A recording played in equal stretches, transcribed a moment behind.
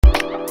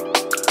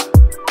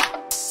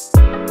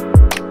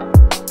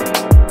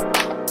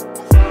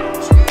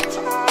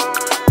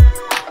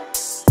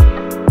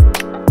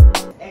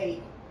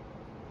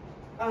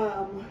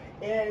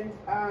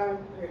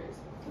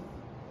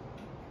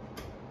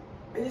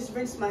just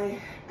rinsed I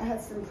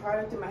had some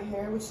product in my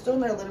hair, which is still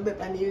not a little bit,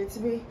 but I needed it to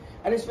be.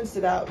 I just rinsed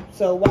it out.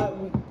 So while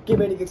we get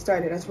ready to get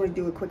started, I just want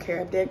to do a quick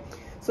hair update.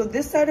 So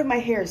this side of my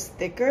hair is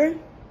thicker,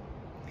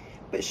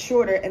 but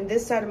shorter, and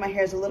this side of my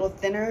hair is a little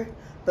thinner,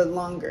 but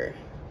longer.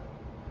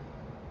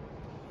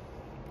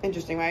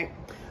 Interesting, right?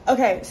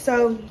 Okay,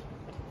 so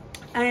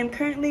I am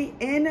currently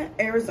in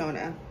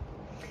Arizona,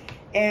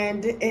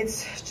 and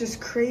it's just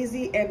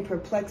crazy and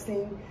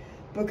perplexing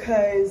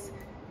because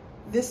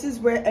this is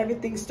where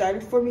everything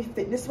started for me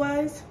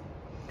fitness-wise.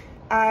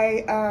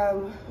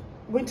 I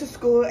went to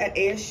school at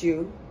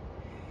ASU,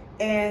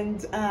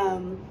 and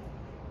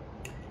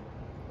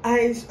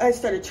I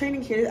started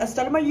training here. I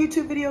started my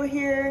YouTube video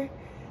here.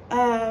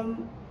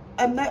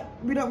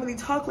 We don't really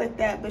talk like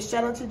that, but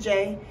shout out to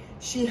Jay.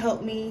 She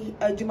helped me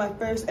do my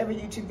first ever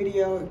YouTube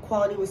video, and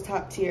quality was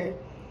top tier.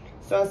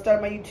 So I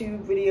started my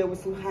YouTube video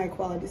with some high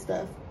quality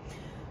stuff.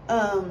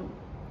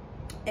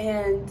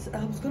 And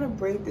I was gonna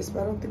braid this,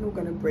 but I don't think I'm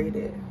gonna braid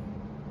it.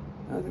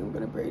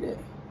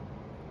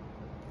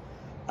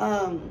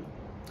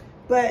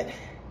 But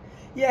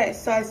yeah,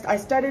 so I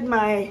started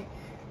my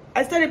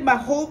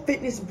whole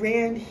fitness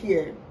brand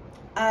here.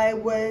 I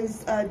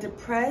was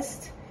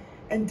depressed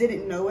and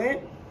didn't know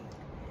it,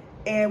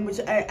 and which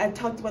I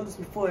talked about this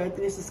before. I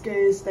think it's the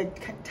scariest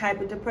type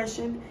of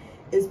depression,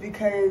 is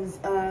because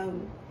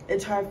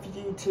it's hard for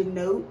you to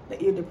know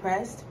that you're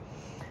depressed.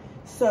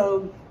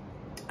 So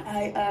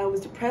I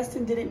was depressed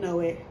and didn't know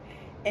it,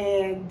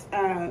 and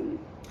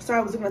sorry,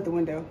 I was looking out the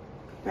window,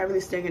 not really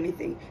staring at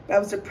anything, but I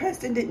was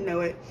depressed and didn't know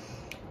it,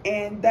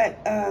 and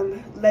that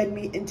led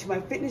me into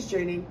my fitness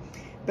journey,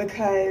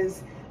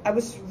 because I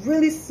was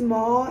really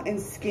small and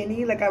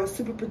skinny, like I was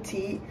super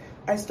petite.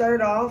 I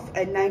started off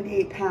at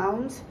 98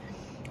 pounds,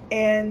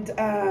 and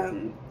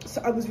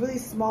so I was really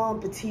small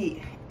and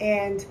petite,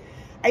 and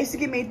I used to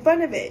get made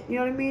fun of it, you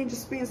know what I mean?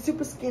 Just being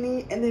super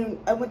skinny. And then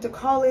I went to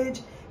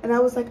college, and I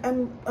was like,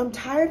 I'm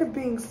tired of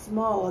being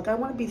small. Like, I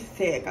want to be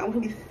thick. I want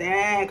to be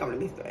thick. I want to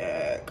be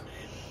thick.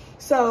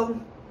 So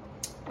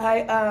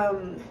I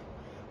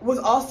was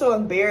also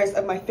embarrassed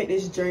of my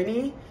fitness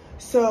journey.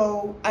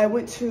 So I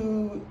went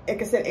to,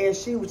 like I said,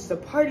 ASU, which is a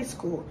party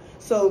school.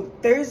 So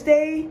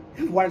Thursday,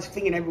 water's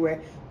flinging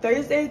everywhere.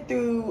 Thursday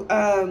through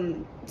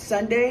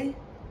Sunday,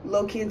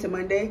 low key into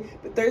Monday,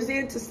 but Thursday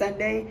into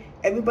Sunday,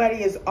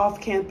 everybody is off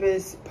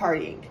campus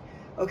partying.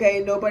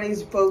 Okay,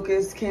 nobody's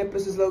focused.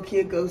 Campus is low key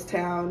a ghost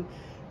town.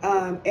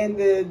 And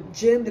the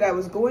gym that I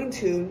was going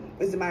to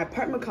was in my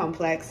apartment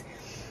complex.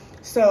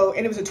 So,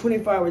 and it was a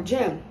 24-hour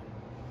gym.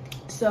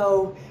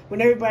 So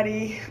when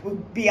everybody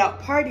would be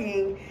out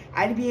partying,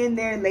 I'd be in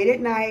there late at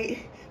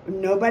night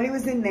when nobody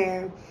was in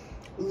there,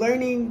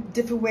 learning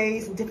different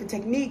ways and different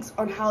techniques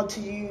on how to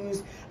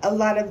use a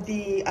lot of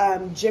the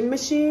gym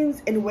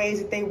machines in ways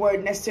that they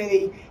weren't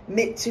necessarily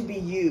meant to be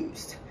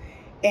used.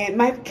 And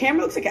my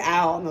camera looks like an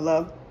owl on the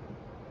low,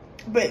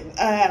 but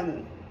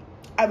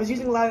I was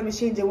using a lot of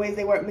machines in ways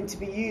they weren't meant to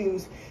be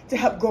used to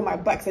help grow my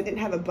butt, because I didn't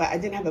have a butt. I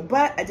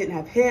didn't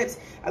have hips.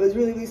 I was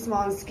really, really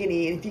small and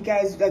skinny. And if you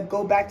guys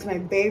go back to my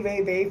very,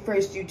 very, very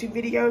first YouTube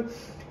video,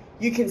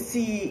 you can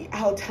see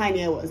how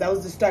tiny I was. That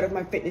was the start of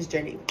my fitness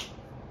journey.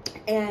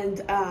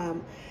 And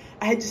I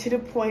had just hit a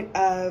point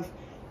of,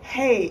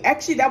 hey,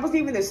 actually that wasn't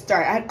even the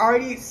start. I had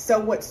already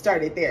somewhat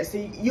started there. So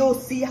you'll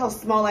see how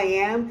small I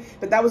am,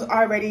 but that was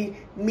already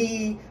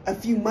me a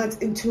few months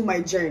into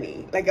my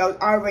journey. Like I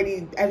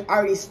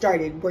already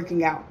started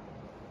working out.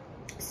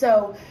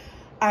 So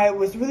I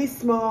was really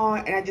small,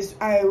 and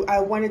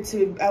I wanted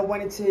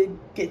to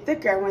get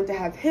thicker. I wanted to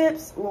have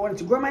hips. I wanted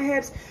to grow my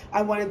hips.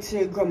 I wanted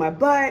to grow my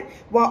butt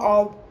while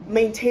all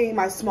maintaining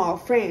my small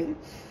frame.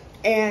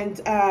 And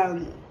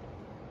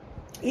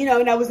you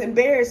know, and I was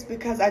embarrassed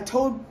because I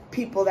told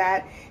people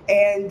that,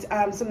 and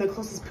some of the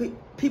closest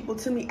people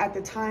to me at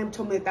the time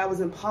told me that was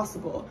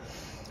impossible.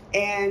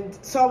 And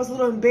so I was a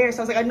little embarrassed.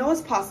 I was like, I know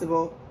it's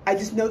possible. I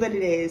just know that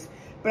it is,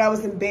 but I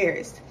was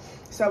embarrassed.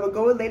 So I would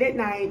go late at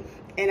night,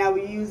 and I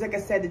would use, like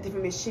I said, the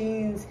different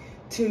machines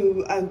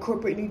to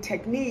incorporate new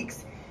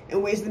techniques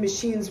in ways the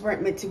machines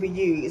weren't meant to be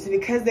used. And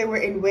because they were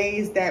in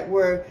ways that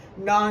were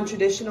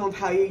non-traditional of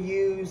how you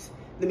use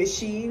the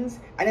machines,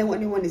 I didn't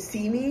want anyone to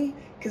see me,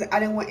 because I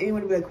didn't want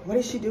anyone to be like, what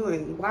is she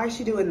doing? Why is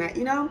she doing that,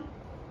 you know?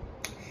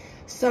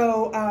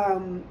 So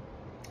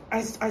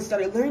I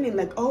started learning,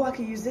 like, oh, I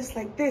could use this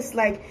like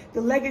the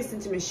leg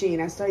extension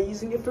machine. I started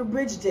using it for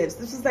bridge dips.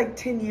 This was like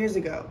 10 years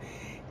ago.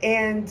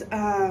 And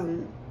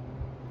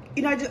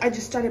you know, I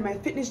just started my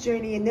fitness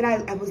journey, and then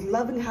I was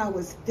loving how I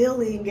was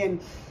feeling,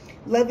 and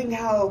loving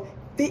how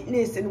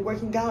fitness and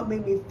working out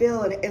made me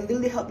feel, and it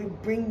literally helped me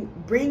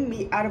bring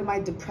me out of my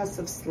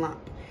depressive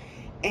slump.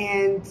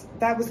 And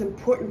that was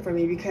important for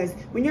me, because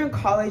when you're in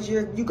college,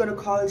 you go to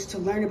college to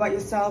learn about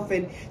yourself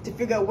and to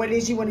figure out what it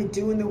is you want to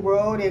do in the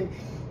world. And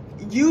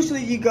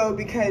usually you go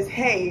because,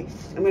 hey,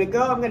 I'm going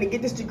to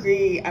get this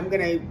degree.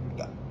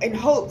 In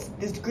hopes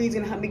this degree is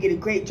going to help me get a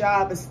great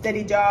job, a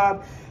steady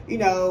job, you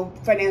know,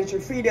 financial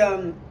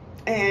freedom,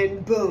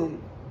 and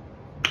boom,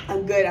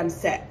 I'm good, I'm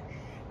set.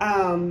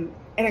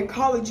 And in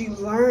college, you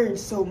learn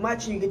so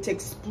much and you get to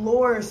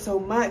explore so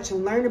much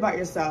and learn about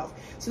yourself.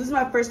 So this is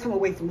my first time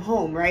away from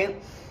home,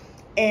 right?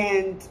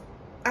 And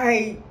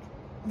I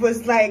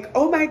was like,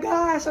 oh my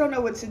gosh, I don't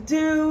know what to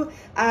do.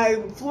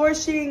 I'm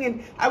flourishing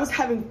and I was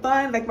having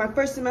fun. Like my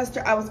first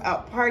semester, I was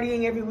out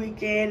partying every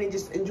weekend and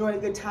just enjoying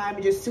a good time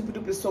and just super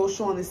duper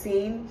social on the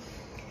scene.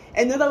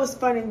 And though that was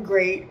fun and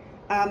great,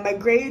 my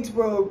grades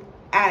were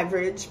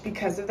average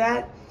because of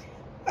that.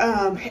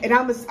 And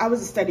I was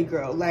a study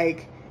girl.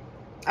 Like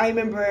I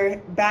remember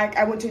back,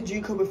 I went to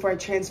JUCO before I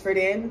transferred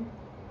in,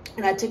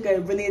 and I took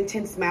a really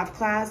intense math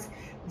class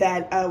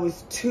that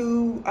was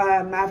 2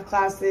 math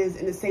classes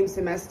in the same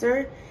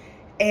semester,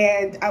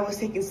 and I was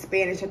taking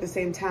Spanish at the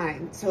same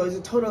time. So it was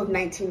a total of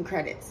 19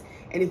 credits.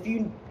 And if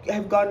you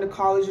have gone to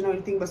college and know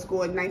anything about school,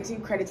 like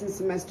 19 credits in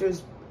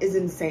semesters is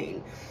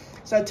insane.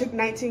 So I took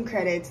 19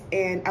 credits,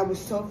 and I was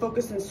so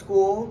focused in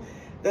school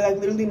that like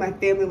literally my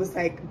family was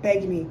like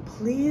begging me,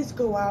 please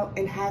go out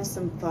and have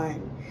some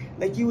fun.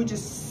 Like you were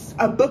just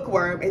a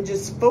bookworm and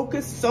just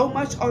focus so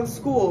much on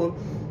school.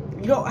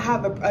 You don't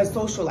have a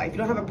social life. You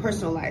don't have a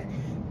personal life.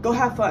 Go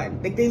have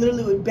fun. Like they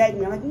literally would beg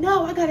me. I'm like,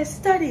 no, I gotta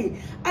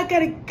study. I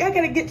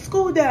gotta get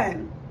school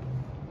done.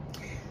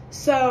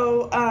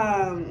 So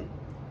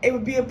it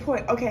would be a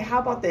point. Okay, how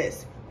about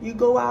this? You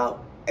go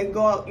out,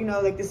 you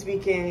know, like this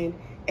weekend,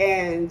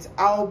 and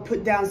I'll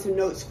put down some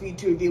notes for you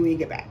to review when you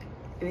get back.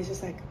 And it's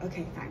just like,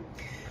 okay, fine.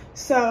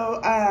 So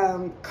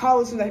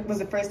college was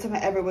the first time I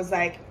ever was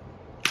like,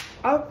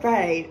 all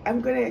right,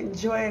 I'm gonna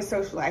enjoy a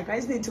social life. I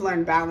just need to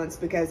learn balance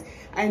because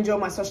I enjoy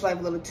my social life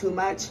a little too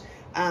much.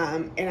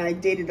 And I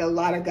dated a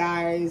lot of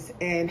guys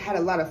and had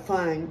a lot of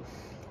fun.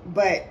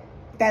 But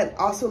that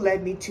also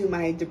led me to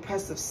my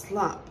depressive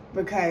slump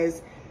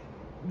because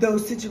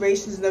those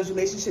situations and those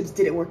relationships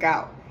didn't work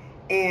out.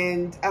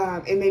 And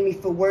it made me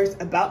feel worse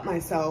about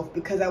myself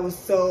because I was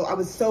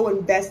so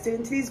invested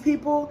into these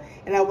people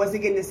and I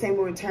wasn't getting the same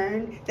in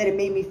return that it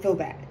made me feel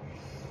bad.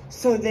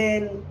 So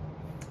then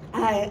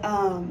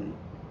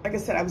like I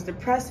said, I was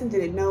depressed and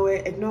didn't know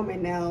it. Ignore my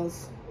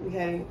nails,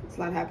 okay? It's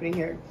a lot happening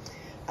here.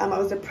 I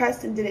was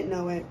depressed and didn't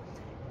know it.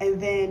 And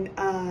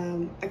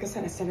then, like I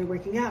said, I started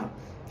working out.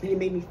 And it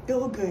made me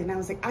feel good. And I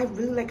was like, I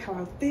really like how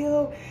I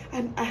feel.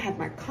 I have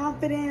my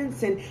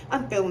confidence and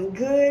I'm feeling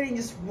good. And you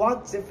just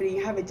walk different.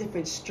 You have a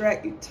different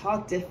strut. You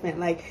talk different.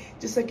 Like,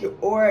 just like your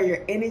aura,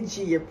 your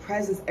energy, your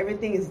presence,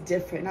 everything is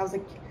different. And I was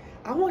like,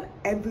 I want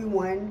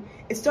everyone,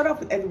 it started off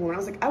with everyone. I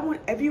was like, I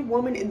want every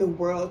woman in the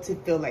world to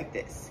feel like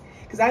this.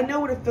 Because I know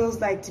what it feels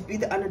like to be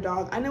the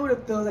underdog. I know what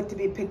it feels like to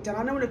be picked on.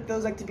 I know what it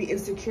feels like to be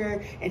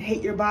insecure and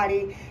hate your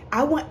body.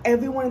 I want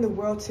everyone in the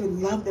world to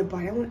love their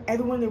body. I want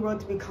everyone in the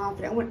world to be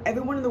confident. I want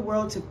everyone in the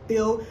world to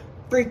feel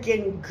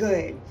freaking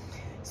good.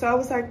 So I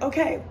was like,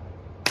 okay,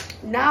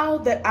 now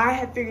that I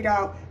have figured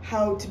out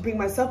how to bring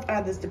myself out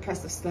of this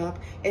depressive slump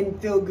and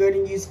feel good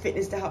and use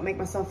fitness to help make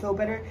myself feel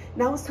better,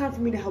 now it's time for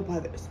me to help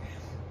others.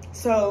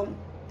 So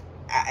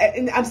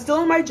I'm still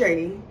on my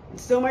journey.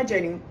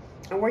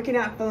 I'm working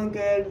out, feeling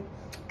good.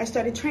 I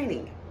started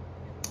training.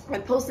 I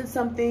posted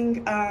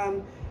something.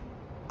 I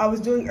was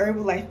doing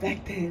Herbalife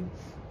back then,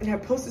 and I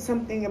posted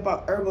something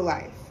about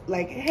Herbalife.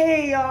 Like,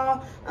 hey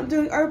y'all, I'm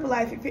doing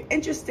Herbalife. If you're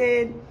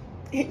interested,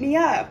 hit me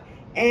up.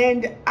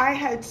 And I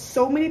had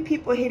so many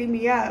people hitting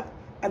me up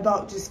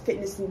about just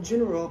fitness in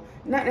general,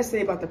 not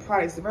necessarily about the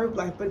products of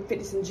Herbalife, but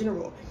fitness in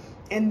general.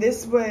 And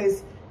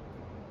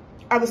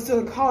I was still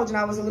in college and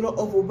I was a little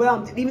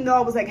overwhelmed. And even though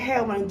I was like, hey,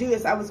 I want to do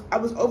this, I was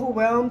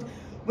overwhelmed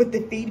with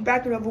the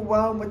feedback and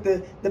overwhelmed with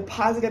the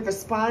positive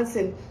response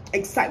and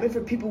excitement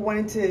for people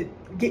wanting to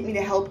get me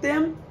to help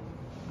them.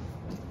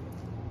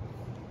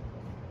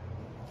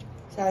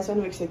 Sorry, I just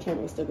want to make sure the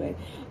camera is still going.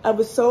 I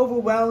was so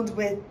overwhelmed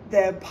with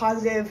the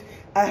positive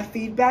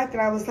feedback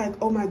that I was like,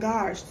 oh my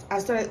gosh.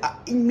 I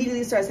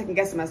immediately started second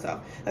guessing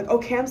myself. Like,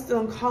 okay, I'm still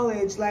in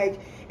college. Like,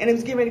 and it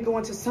was getting ready to go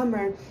into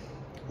summer.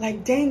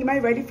 Like, dang, am I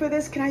ready for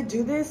this? Can I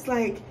do this?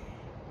 Like,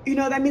 you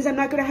know, that means I'm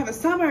not going to have a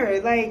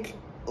summer. Like,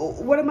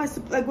 what am I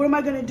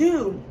going to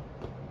do?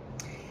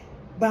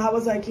 But I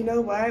was like, you know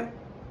what?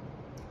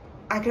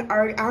 I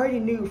already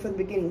knew from the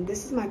beginning,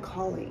 this is my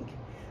calling.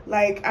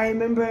 Like, I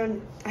remember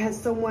I had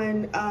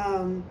someone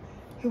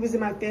who was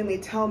in my family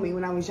tell me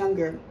when I was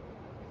younger,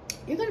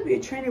 you're going to be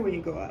a trainer when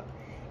you grow up.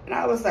 And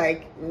I was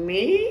like,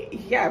 me?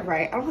 Yeah,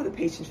 right. I don't have the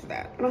patience for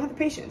that. I don't have the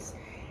patience.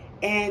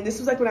 And this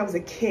was like when I was a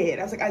kid.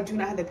 I was like, I do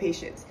not have the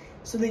patience.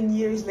 So then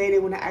years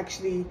later, when I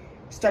actually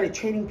started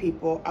training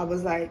people, I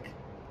was like,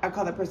 I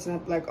called that person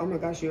up like, oh my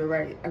gosh, you were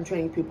right. I'm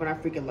training people and I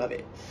freaking love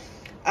it.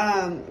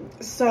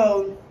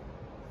 So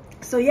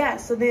yeah,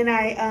 so then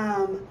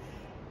I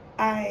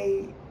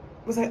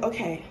was like,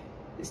 okay,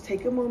 just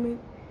take a moment,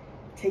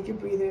 take a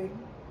breather.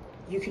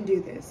 You can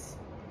do this.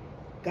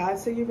 God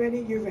said you're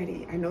ready, you're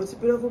ready. I know it's a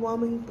bit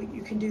overwhelming, but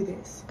you can do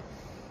this.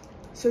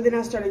 So then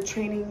I started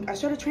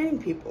training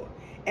people.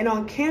 And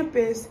on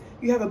campus,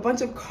 you have a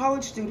bunch of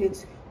college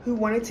students who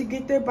wanted to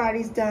get their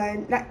bodies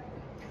done.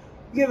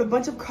 You have a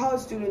bunch of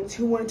college students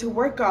who wanted to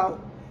work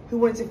out, who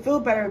wanted to feel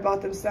better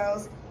about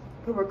themselves,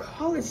 but were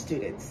college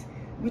students.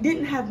 We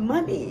didn't have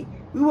money.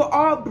 We were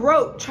all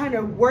broke, trying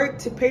to work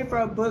to pay for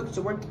our books,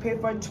 to work to pay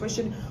for our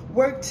tuition,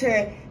 work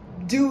to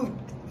do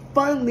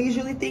fun,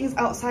 leisurely things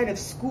outside of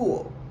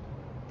school,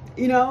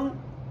 you know?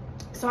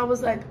 So I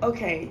was like,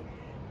 okay,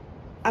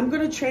 I'm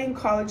gonna train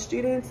college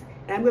students,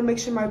 and I'm gonna make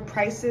sure my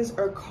prices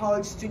are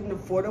college student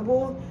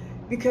affordable,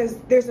 because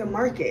there's a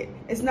market.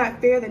 It's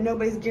not fair that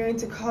nobody's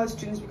guaranteed to college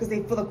students because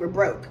they feel like we're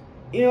broke.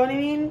 You know what I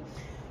mean?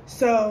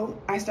 So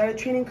I started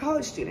training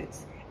college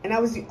students, and I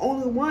was the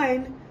only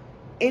one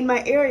in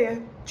my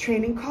area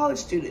training college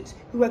students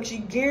who actually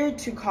geared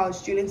to college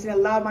students and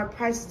allowed my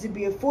prices to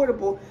be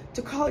affordable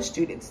to college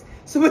students.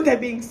 So with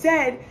that being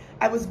said,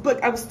 I was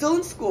booked. I was still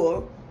in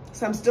school,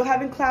 so I'm still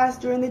having class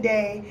during the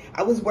day.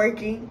 I was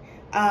working.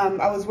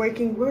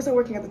 Where was I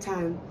working at the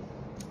time?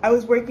 I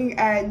was working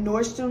at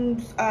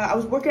Nordstrom's. I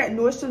was working at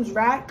Nordstrom's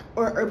Rack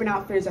or Urban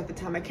Outfitters at the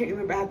time. I can't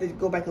remember. I have to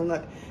go back and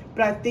look.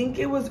 But I think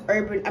it was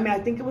I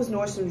think it was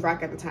Nordstrom's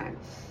Rack at the time.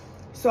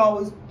 So I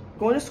was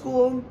going to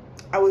school.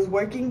 I was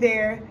working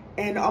there,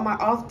 and on my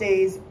off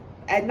days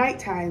at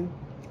nighttime,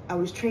 I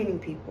was training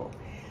people.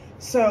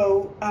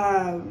 So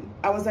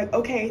I was like,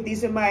 okay,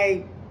 these are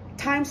my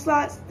time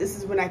slots. This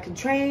is when I can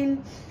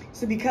train.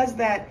 So because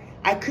that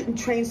I couldn't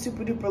train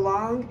super duper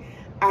long,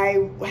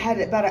 I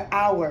had about an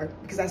hour,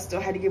 because I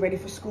still had to get ready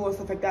for school and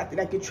stuff like that, that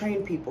I could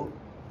train people,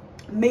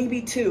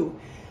 maybe 2.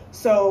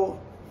 So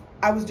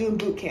I was doing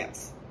boot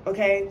camps,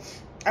 okay?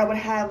 I would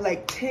have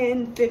like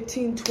 10,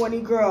 15,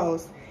 20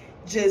 girls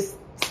just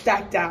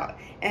stacked out.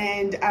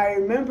 And I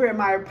remember in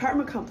my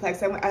apartment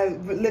complex, I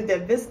lived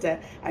at Vista.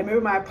 I remember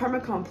my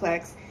apartment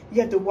complex,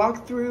 you have to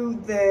walk through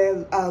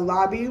the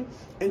lobby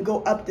and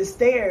go up the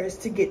stairs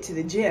to get to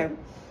the gym.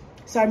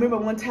 So I remember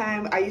one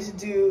time I used to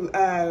do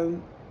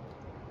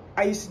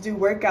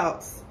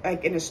workouts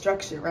like in a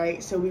structure,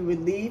 right? So we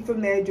would leave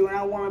from there, doing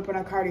our warm up and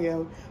our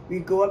cardio.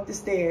 We'd go up the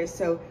stairs.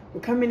 So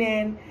we're coming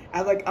in,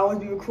 I would always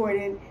be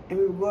recording, and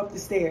we would go up the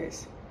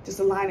stairs, just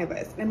a line of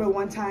us. I remember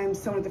one time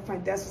someone at the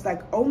front desk was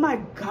like, oh my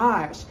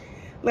gosh,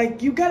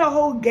 like you got a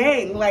whole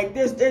gang. Like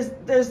there's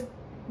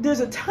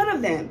a ton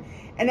of them.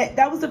 And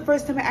that was the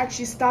first time I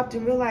actually stopped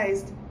and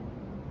realized,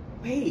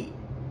 wait,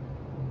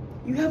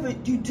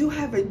 you do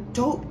have a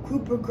dope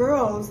group of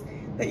girls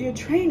that you're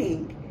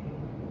training.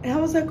 And I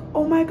was like,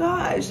 oh my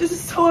gosh, this is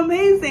so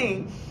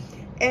amazing.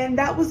 And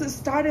that was the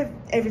start of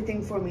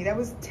everything for me. That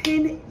was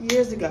 10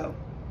 years ago.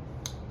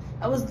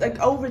 I was like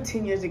over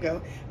 10 years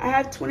ago. I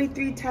have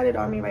 23 tatted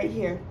on me right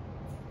here.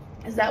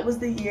 As that was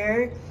the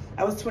year,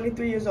 I was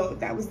 23 years old.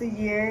 That was the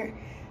year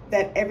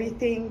that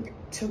everything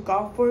took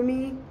off for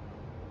me,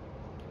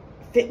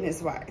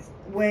 fitness-wise.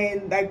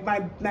 When like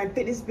my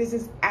fitness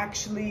business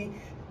actually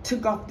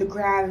took off the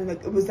ground, and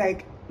like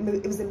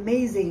it was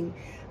amazing.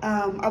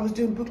 I was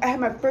doing I had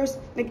my first,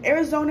 like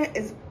Arizona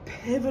is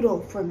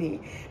pivotal for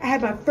me. I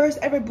had my first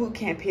ever boot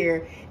camp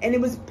here, and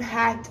it was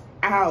packed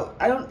out.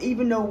 I don't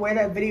even know where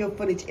that video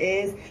footage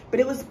is, but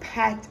it was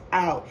packed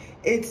out.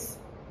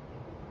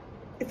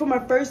 For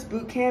my first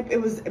boot camp,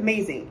 it was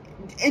amazing.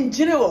 In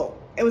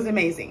general, it was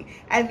amazing.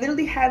 I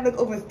literally had like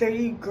over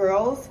 30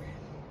 girls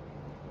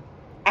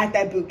at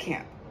that boot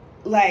camp.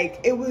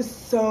 Like it was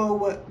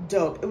so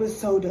dope. It was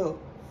so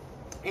dope.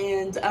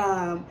 And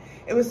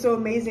it was so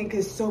amazing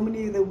because so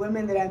many of the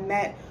women that I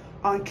met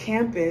on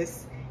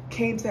campus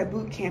came to that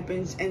boot camp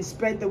and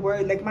spread the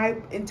word. Like my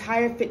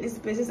entire fitness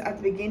business at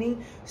the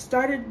beginning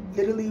started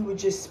literally with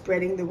just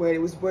spreading the word. It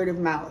was word of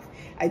mouth.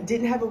 I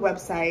didn't have a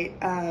website.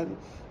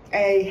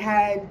 I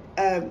had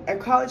a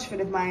college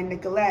friend of mine,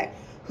 Nicolette,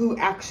 who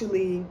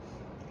actually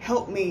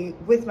helped me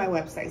with my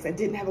websites. I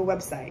didn't have a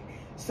website.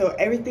 So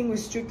everything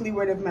was strictly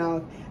word of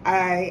mouth.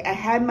 I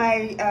had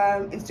my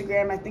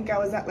Instagram. I think I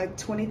was at like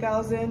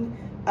 20,000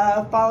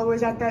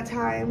 followers at that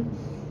time.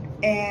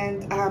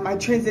 And I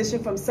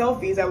transitioned from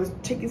selfies. I was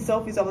taking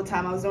selfies all the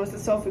time. I was known as the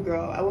selfie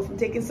girl. I went from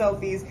taking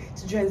selfies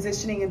to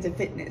transitioning into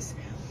fitness.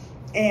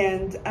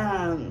 And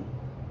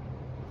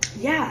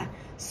yeah,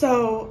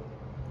 so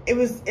it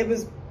was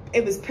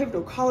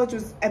pivotal. College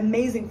was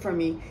amazing for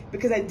me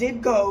because I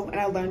did go and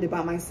I learned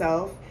about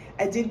myself.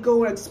 I did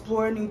go and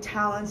explore new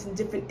talents and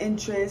different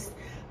interests.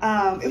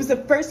 It was the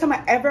first time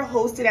I ever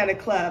hosted at a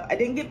club. I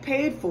didn't get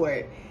paid for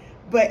it,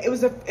 but it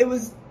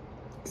was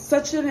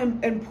such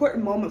an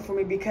important moment for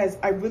me because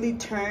I really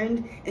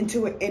turned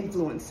into an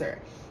influencer.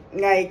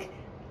 Like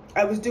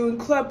I was doing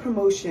club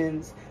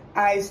promotions.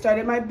 I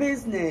started my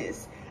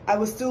business. I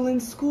was still in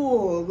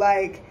school.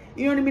 Like,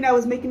 you know what I mean? I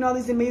was making all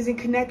these amazing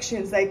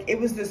connections. Like, it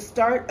was the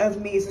start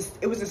of me.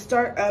 It was the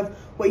start of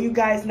what you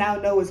guys now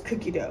know as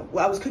Cookie Dough.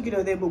 Well, I was Cookie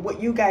Dough then, but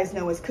what you guys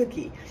know as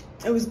Cookie.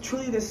 It was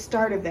truly the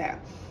start of that.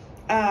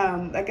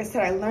 Like I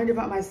said, I learned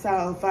about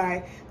myself.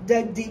 I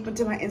dug deep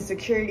into my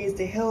insecurities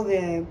to heal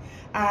them.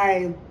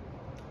 I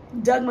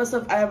dug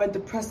myself out of a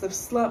depressive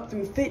slump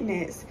through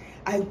fitness.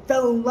 I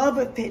fell in love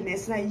with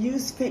fitness, and I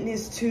used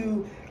fitness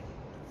to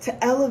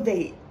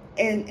elevate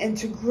and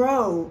to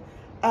grow.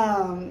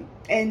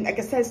 And like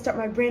I said, start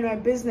my brand, my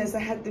business. I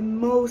had the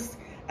most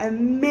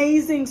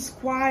amazing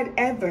squad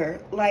ever.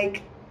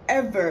 Like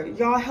forever.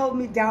 Y'all held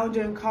me down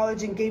during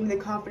college and gave me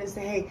the confidence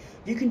that, hey,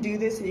 you can do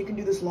this and you can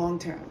do this long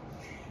term.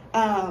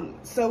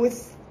 So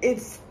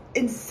it's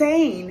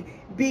insane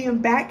being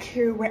back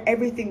here where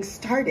everything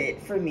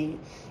started for me.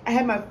 I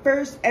had my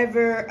first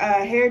ever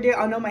hair day.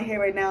 I know my hair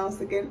right now is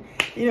looking,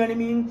 you know what I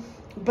mean?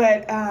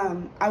 But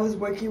I was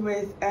working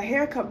with a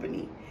hair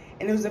company,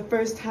 and it was the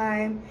first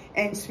time.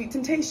 And Sweet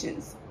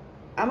Temptations,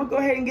 I'm gonna go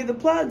ahead and give the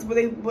plugs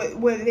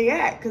where they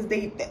at, because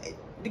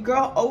the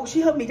girl, she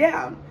held me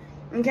down.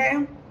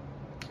 Okay,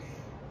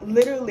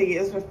 literally,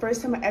 it was the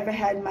first time I ever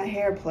had my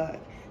hair plugged.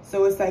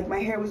 So it's like my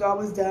hair was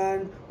always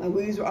done, my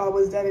weaves were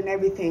always done and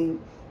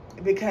everything,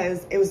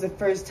 because it was the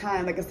first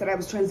time. Like I said, I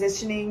was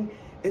transitioning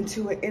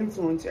into an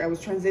influencer. I was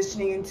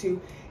transitioning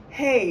into,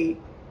 hey,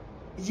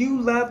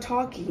 you love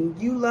talking,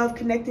 you love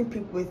connecting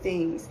people with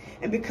things.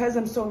 And because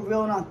I'm so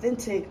real and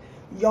authentic,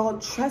 y'all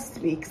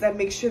trust me, because I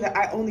make sure that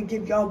I only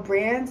give y'all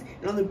brands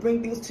and only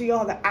bring things to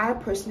y'all that I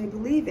personally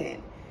believe in.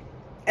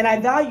 And I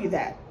value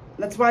that.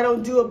 That's why I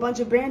don't do a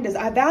bunch of brand deals.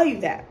 I value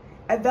that.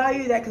 I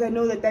value that because I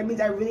know that means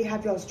I really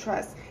have y'all's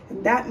trust.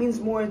 And that means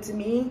more to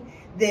me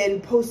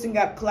than posting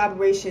up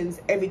collaborations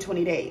every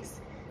 20 days.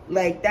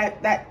 Like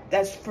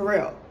that's for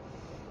real.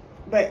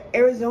 But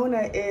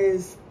Arizona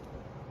it's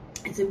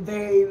a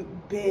very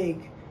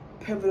big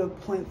pivotal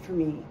point for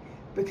me,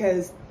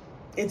 because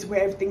it's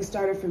where everything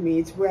started for me.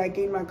 It's where I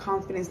gained my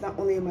confidence, not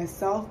only in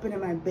myself, but in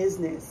my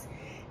business.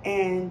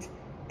 And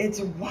it's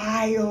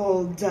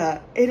wild.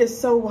 It is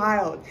so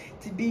wild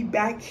to be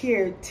back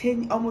here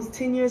almost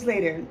 10 years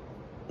later.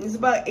 It's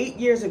about 8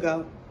 years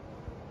ago.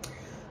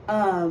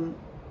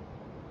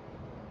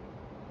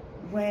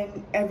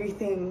 When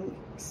everything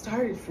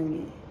started for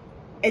me.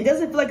 It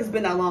doesn't feel like it's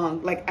been that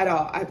long, like at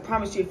all. I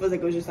promise you, it feels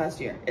like it was just last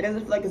year. It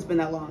doesn't feel like it's been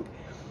that long.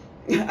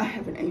 I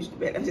haven't aged a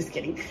bit. I'm just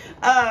kidding.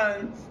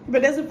 But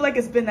it doesn't feel like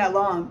it's been that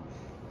long.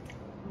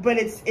 But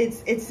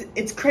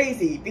it's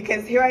crazy,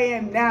 because here I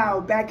am now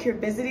back here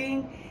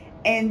visiting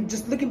and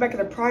just looking back at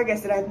the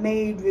progress that I've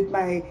made with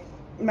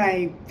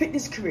my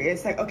fitness career.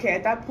 It's like, okay,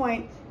 at that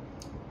point,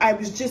 I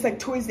was just like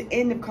towards the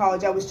end of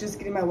college, I was just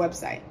getting my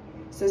website.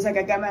 So it's like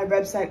I got my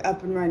website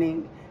up and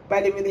running, but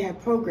I didn't really have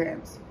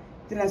programs.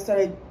 Then I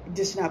started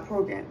dishing out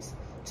programs.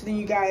 So then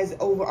you guys,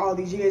 over all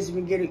these years,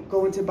 you can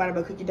go into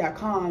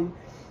BodyByCookie.com.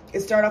 It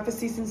started off as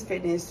Seasons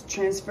Fitness,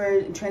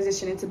 transferred and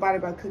transitioned into Body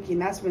by Cookie,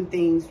 and that's when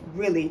things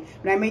really,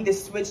 when I made the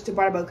switch to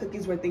Body by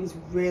Cookies, where things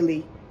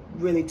really,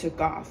 really took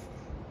off.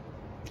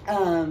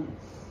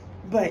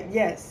 But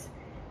yes,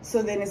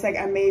 so then it's like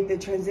I made the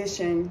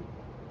transition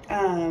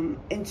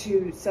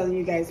into selling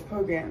you guys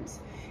programs,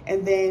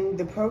 and then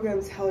the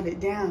programs held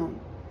it down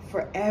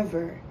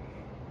forever.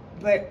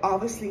 But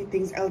obviously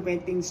things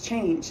elevate, things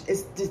change.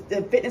 It's just,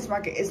 the fitness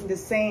market isn't the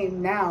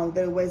same now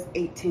that it was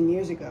 8-10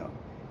 years ago.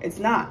 It's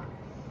not.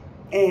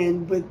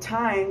 And with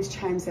times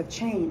have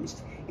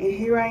changed. And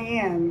here I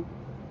am,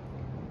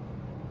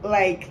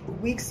 like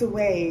weeks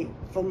away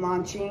from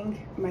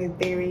launching my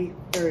very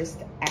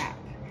first app.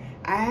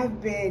 I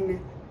have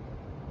been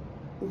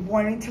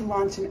wanting to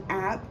launch an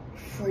app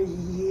for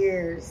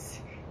years.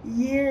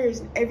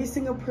 Every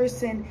single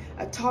person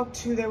I talked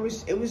to, it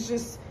was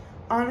just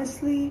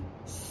honestly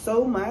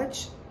so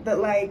much that,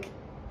 like,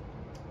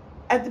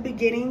 at the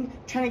beginning,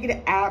 trying to get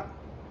an app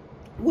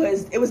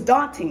was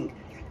daunting.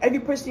 Every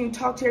person you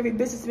talk to, every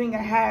business meeting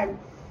I had,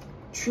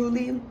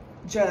 truly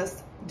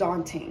just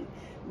daunting.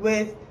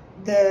 With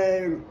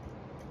the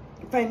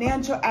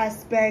financial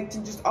aspect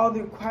and just all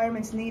the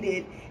requirements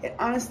needed, it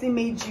honestly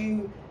made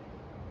you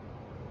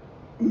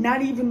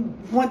not even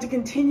want to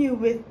continue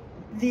with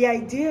the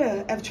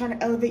idea of trying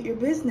to elevate your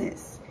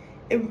business.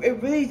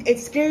 It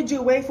scared you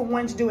away from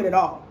wanting to do it at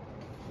all.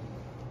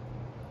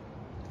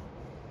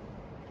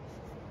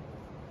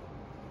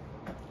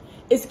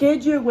 It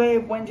scared you away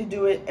from wanting to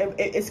do it.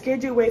 It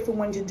scared you away from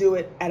wanting to do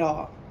it at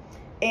all.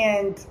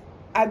 And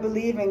I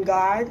believe in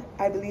God.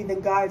 I believe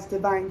in God's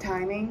divine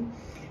timing,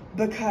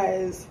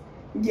 because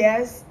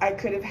yes, I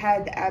could have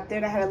had the app there,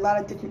 and I had a lot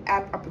of different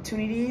app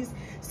opportunities.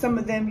 Some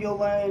of them you'll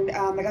learn,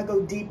 like I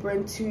go deeper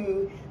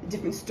into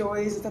different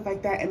stories and stuff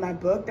like that in my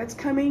book that's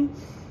coming.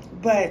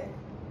 But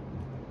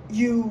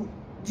you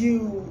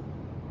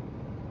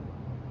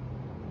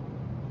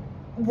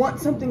want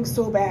something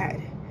so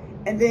bad,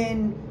 and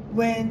then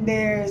when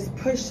there's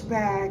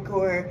pushback,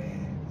 or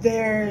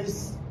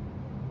there's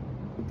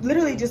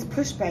literally just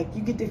pushback,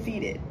 you get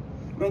defeated.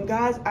 When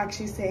God's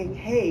actually saying,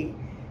 hey,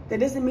 that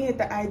doesn't mean that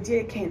the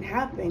idea can't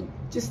happen,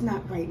 just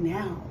not right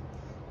now.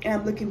 And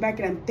I'm looking back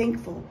and I'm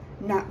thankful,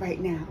 not right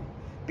now,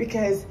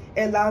 because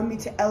it allowed me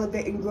to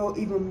elevate and grow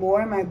even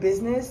more in my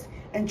business,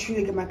 and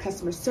truly get my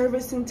customer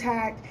service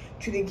intact,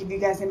 truly give you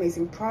guys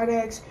amazing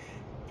products.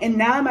 And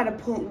now I'm at a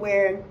point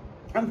where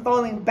I'm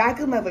falling back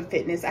in love with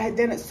fitness. I had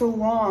done it so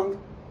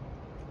long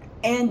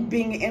and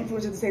being an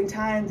influencer at the same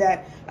time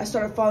that I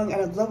started falling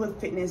out of love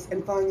with fitness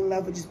and falling in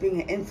love with just being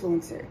an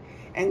influencer.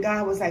 And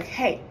God was like,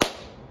 hey,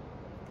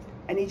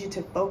 I need you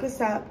to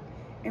focus up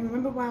and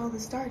remember why all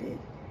this started.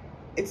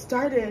 It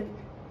started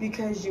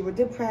because you were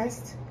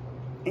depressed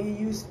and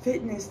you used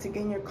fitness to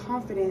gain your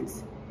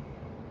confidence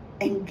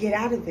and get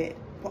out of it.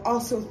 But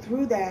also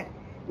through that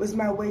was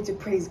my way to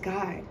praise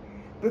God,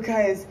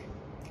 because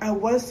I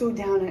was so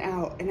down and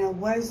out and I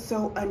was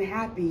so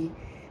unhappy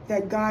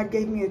that God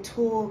gave me a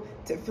tool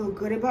to feel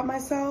good about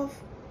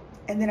myself.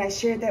 And then I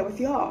shared that with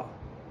y'all.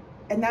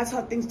 And that's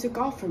how things took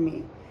off for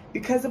me,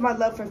 because of my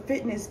love for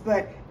fitness.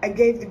 But I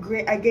gave the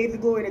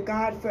glory to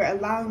God for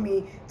allowing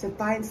me to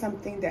find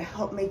something that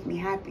helped make me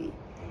happy.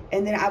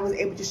 And then I was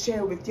able to share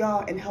it with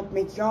y'all and help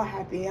make y'all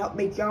happy and help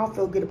make y'all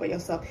feel good about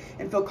yourself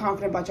and feel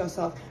confident about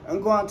yourself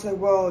and go out to the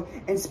world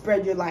and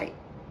spread your light.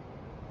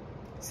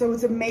 So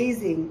it's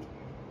amazing.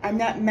 I'm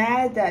not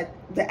mad that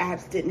the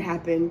apps didn't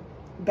happen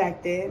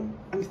back then.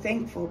 I'm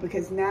thankful,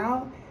 because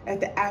now that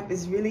the app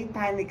is really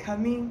finally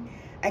coming,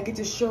 I get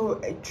to show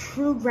a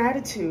true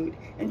gratitude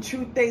and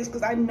true thanks,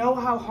 because I know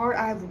how hard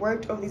I've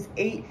worked over these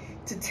 8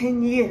 to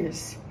 10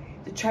 years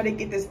to try to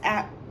get this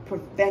app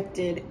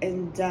perfected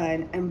and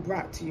done and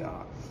brought to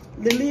y'all.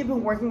 Literally, I've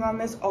been working on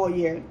this all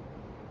year.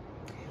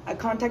 I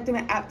contacted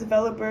my app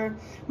developer.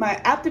 My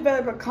app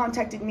developer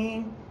contacted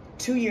me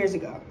 2 years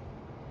ago.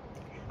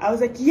 I was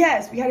like,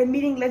 yes, we had a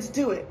meeting, let's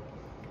do it.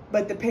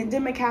 But the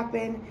pandemic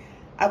happened.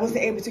 I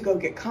wasn't able to go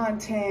get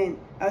content.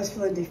 I was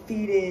feeling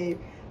defeated.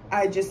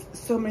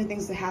 So many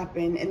things that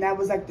happened. And that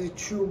was like the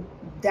true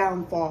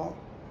downfall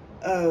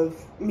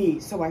of me,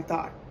 so I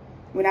thought.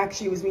 When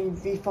actually it was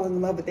me falling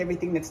in love with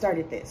everything that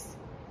started this.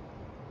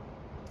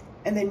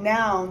 And then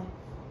now,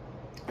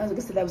 like I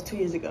said, that was 2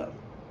 years ago.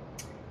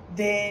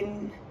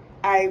 Then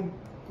I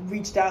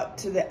reached out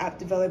to the app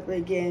developer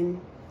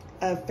again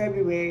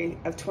February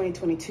of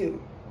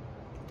 2022.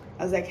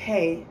 I was like,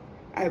 hey,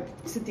 I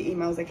sent the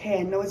email. I was like, hey,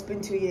 I know it's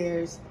been 2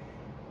 years.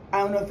 I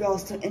don't know if y'all are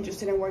still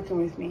interested in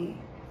working with me.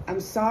 I'm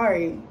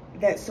sorry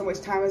that so much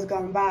time has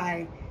gone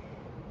by.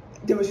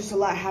 There was just a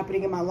lot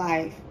happening in my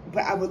life,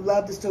 but I would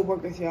love to still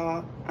work with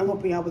y'all. I'm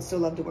hoping y'all would still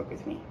love to work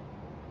with me.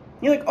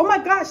 You're like, oh my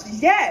gosh,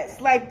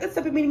 yes. Like, let's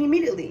set up a meeting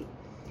immediately.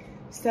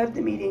 Set up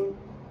the meeting.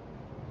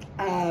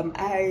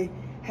 I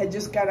had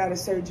just got out of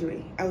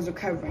surgery. I was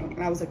recovering.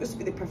 And I was like, this would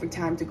be the perfect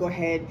time to go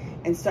ahead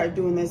and start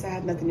doing this. I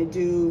had nothing to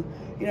do.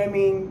 You know what I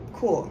mean?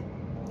 Cool.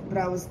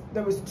 But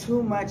there was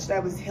too much that I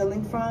was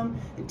healing from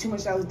and too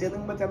much that I was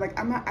dealing with. I'm like,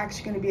 I'm not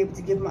actually going to be able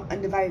to give my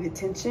undivided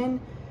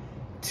attention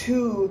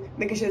to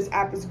making sure this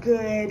app is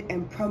good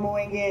and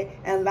promoting it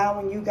and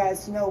allowing you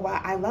guys to know why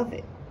I love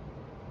it.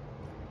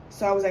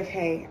 So I was like,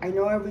 hey, I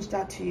know I reached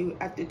out to you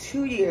after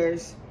 2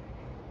 years.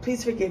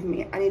 Please forgive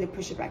me. I need to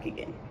push it back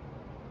again.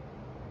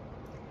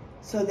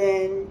 So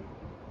then,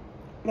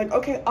 I'm like,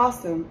 okay,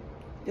 awesome.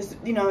 Just,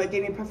 it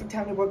gave me a perfect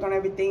time to work on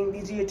everything.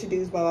 These are your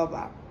to-dos, blah, blah,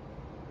 blah.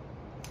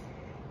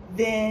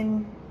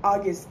 Then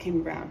August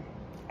came around.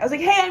 I was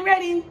like, hey, I'm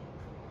ready.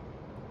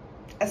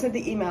 I sent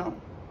the email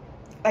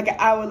like an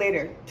hour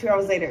later, 2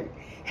 hours later.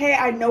 Hey,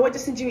 I know I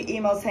just sent you an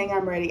email saying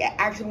I'm ready.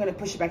 I'm going to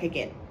push it back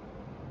again.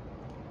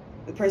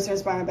 The person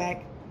responded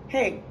back,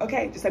 hey,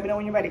 okay, just let me know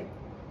when you're ready.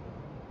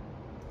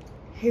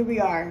 Here we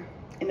are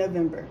in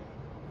November.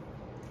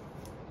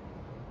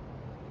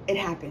 It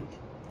happened,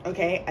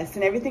 okay? I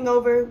sent everything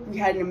over. We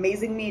had an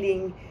amazing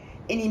meeting.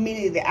 And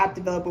immediately the app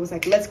developer was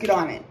like, let's get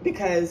on it.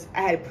 Because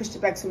I had pushed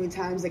it back so many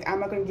times. Like,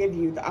 I'm not going to give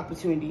you the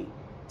opportunity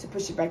to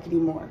push it back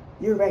anymore.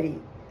 You're ready.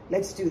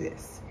 Let's do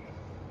this.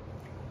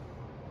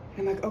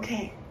 And I'm like,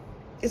 okay.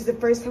 It's the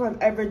first time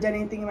I've ever done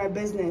anything in my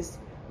business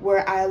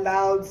where I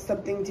allowed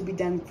something to be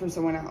done for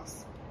someone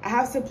else. I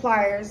have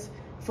suppliers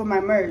for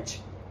my merch,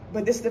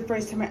 but this is the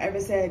first time I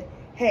ever said,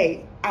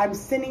 hey, I'm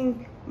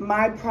sending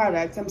my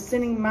products, I'm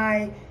sending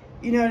my,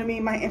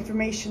 my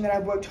information that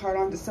I've worked hard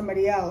on to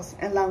somebody else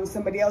and allowing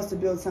somebody else to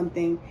build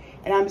something.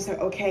 And I'm just like,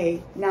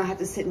 okay, now I have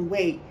to sit and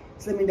wait.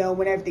 So let me know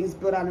when everything's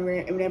built out and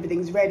when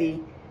everything's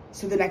ready,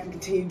 so then I can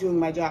continue doing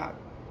my job.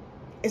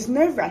 It's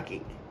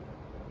nerve-wracking.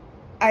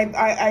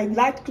 I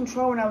lacked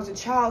control when I was a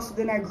child, so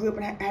then I grew up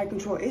and had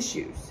control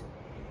issues.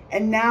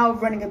 And now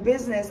running a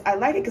business, I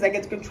like it because I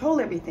get to control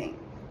everything.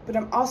 But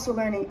I'm also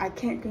learning I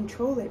can't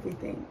control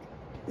everything.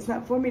 It's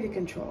not for me to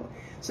control.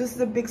 So this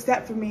is a big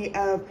step for me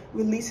of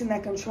releasing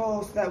that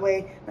control, so that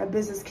way my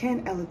business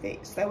can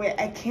elevate. So that way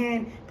I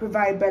can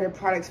provide better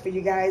products for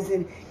you guys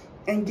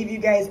and give you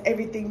guys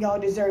everything y'all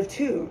deserve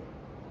too.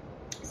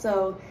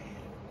 So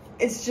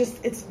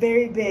it's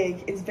very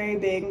big. It's very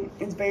big.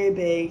 It's very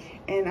big.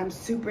 And I'm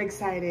super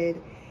excited.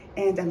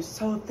 And I'm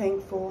so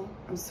thankful.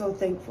 I'm so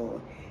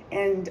thankful.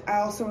 And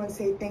I also want to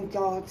say thank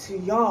y'all to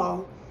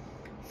y'all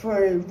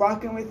for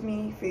rocking with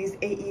me for these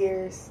 8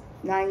 years,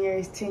 9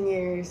 years, 10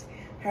 years,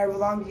 however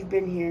long you've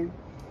been here.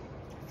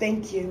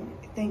 Thank you.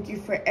 Thank you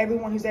for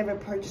everyone who's ever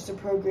purchased a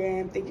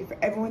program. Thank you for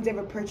everyone who's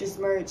ever purchased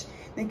merch.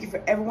 Thank you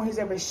for everyone who's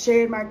ever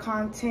shared my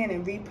content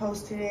and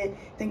reposted it.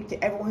 Thank you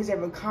to everyone who's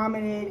ever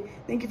commented.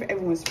 Thank you for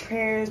everyone's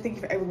prayers. Thank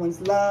you for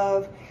everyone's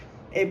love.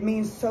 It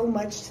means so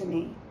much to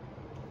me.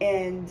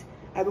 And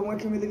I've been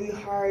working really,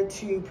 really hard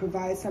to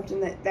provide something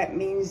that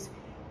means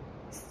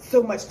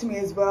so much to me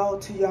as well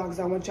to y'all,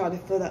 because I want y'all to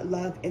feel that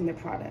love in the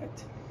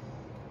product.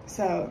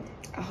 So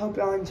I hope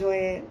y'all enjoy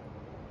it.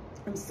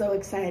 I'm so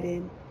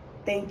excited.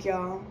 Thank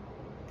y'all.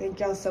 Thank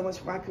y'all so much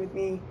for rocking with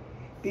me.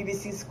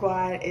 BBC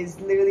Squad is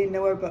literally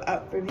nowhere but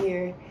up from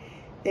here.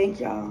 Thank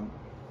y'all.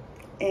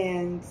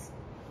 And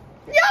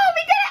yo, we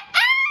got an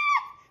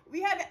app!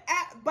 We have an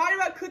app. Body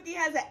by Cookie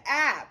has an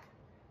app.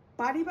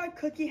 Body by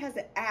Cookie has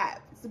an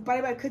app. It's the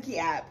Body by Cookie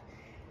app.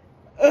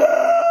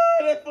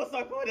 That feels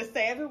so cool to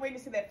say. I've been waiting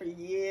to say that for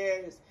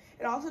years.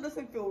 It also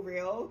doesn't feel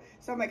real.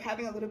 So I'm like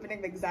having a little bit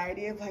of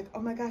anxiety of like,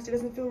 oh my gosh, it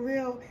doesn't feel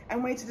real.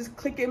 I'm waiting to just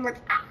click it and like,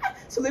 ah.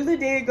 So literally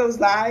the day it goes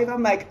live,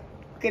 I'm like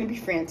gonna be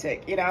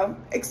frantic, you know?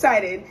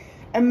 Excited,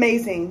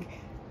 amazing.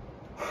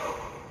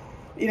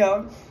 You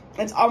know,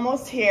 it's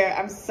almost here.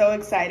 I'm so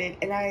excited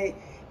and I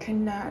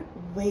cannot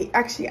wait.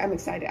 Actually, I'm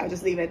excited. I'll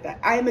just leave it at that.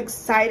 I am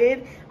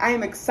excited. I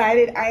am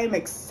excited. I am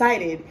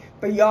excited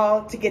for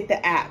y'all to get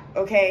the app,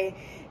 okay?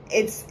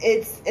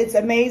 It's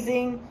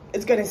amazing.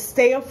 It's gonna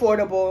stay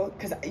affordable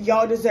because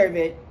y'all deserve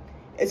it.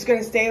 It's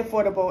gonna stay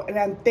affordable, and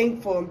I'm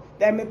thankful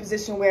that I'm in a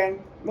position where,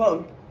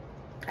 well,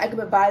 I can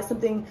provide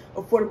something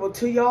affordable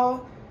to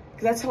y'all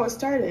because that's how it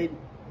started.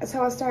 That's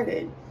how I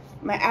started.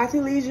 My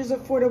athleisure is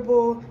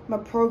affordable. My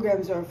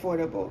programs are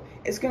affordable.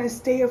 It's gonna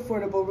stay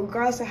affordable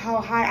regardless of how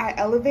high I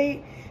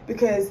elevate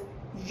because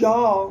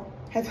y'all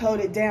have held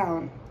it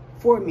down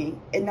for me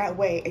in that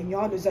way, and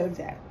y'all deserve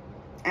that.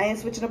 I ain't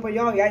switching up on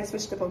y'all. Y'all ain't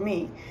switching up on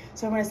me.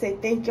 So I want to say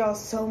thank y'all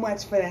so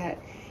much for that.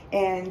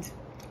 And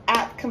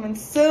app coming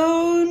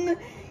soon.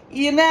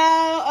 You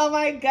know, oh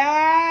my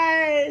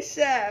gosh.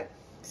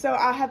 So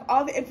I'll have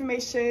all the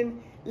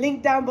information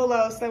linked down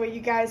below so that way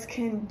you guys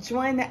can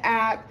join the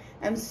app.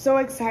 I'm so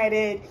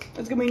excited.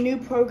 There's going to be new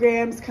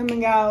programs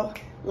coming out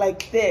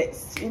like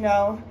this, you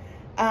know.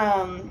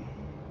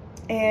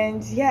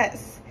 And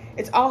yes,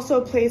 it's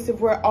also a place of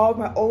where all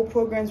my old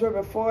programs were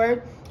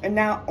before are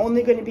now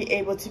only going to be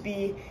able to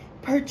be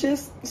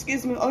purchased,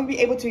 only be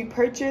able to be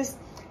purchased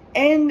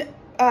and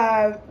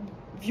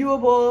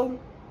viewable,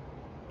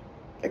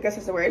 I guess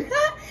that's the word.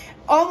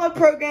 All my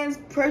programs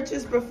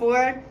purchased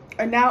before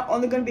are now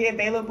only going to be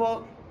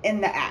available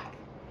in the app.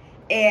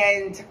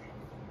 And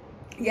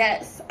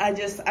yes,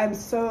 I'm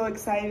so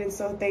excited and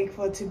so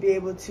thankful to be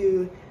able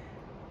to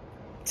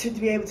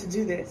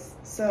do this.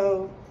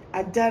 So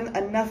I've done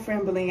enough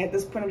rambling. At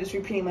this point, I'm just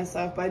repeating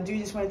myself, but I do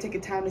just want to take a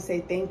time to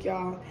say thank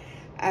y'all.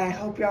 I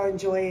hope y'all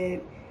enjoy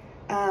it.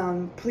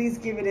 Please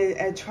give it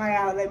a try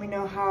out. Let me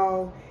know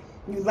how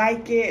you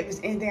like it. If there's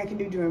anything I can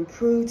do to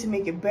improve, to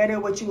make it better,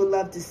 what you would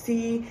love to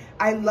see.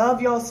 I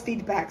love y'all's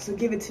feedback, so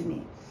give it to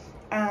me.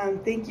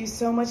 Thank you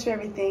so much for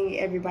everything,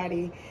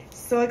 everybody.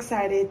 So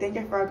excited. Thank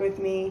you for rocking with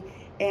me.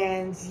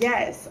 And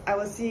yes, I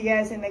will see you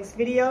guys in the next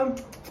video.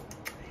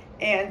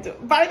 And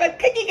Body by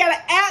Cookie got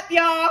an app,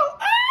 y'all.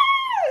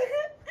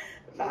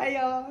 Bye,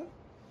 y'all.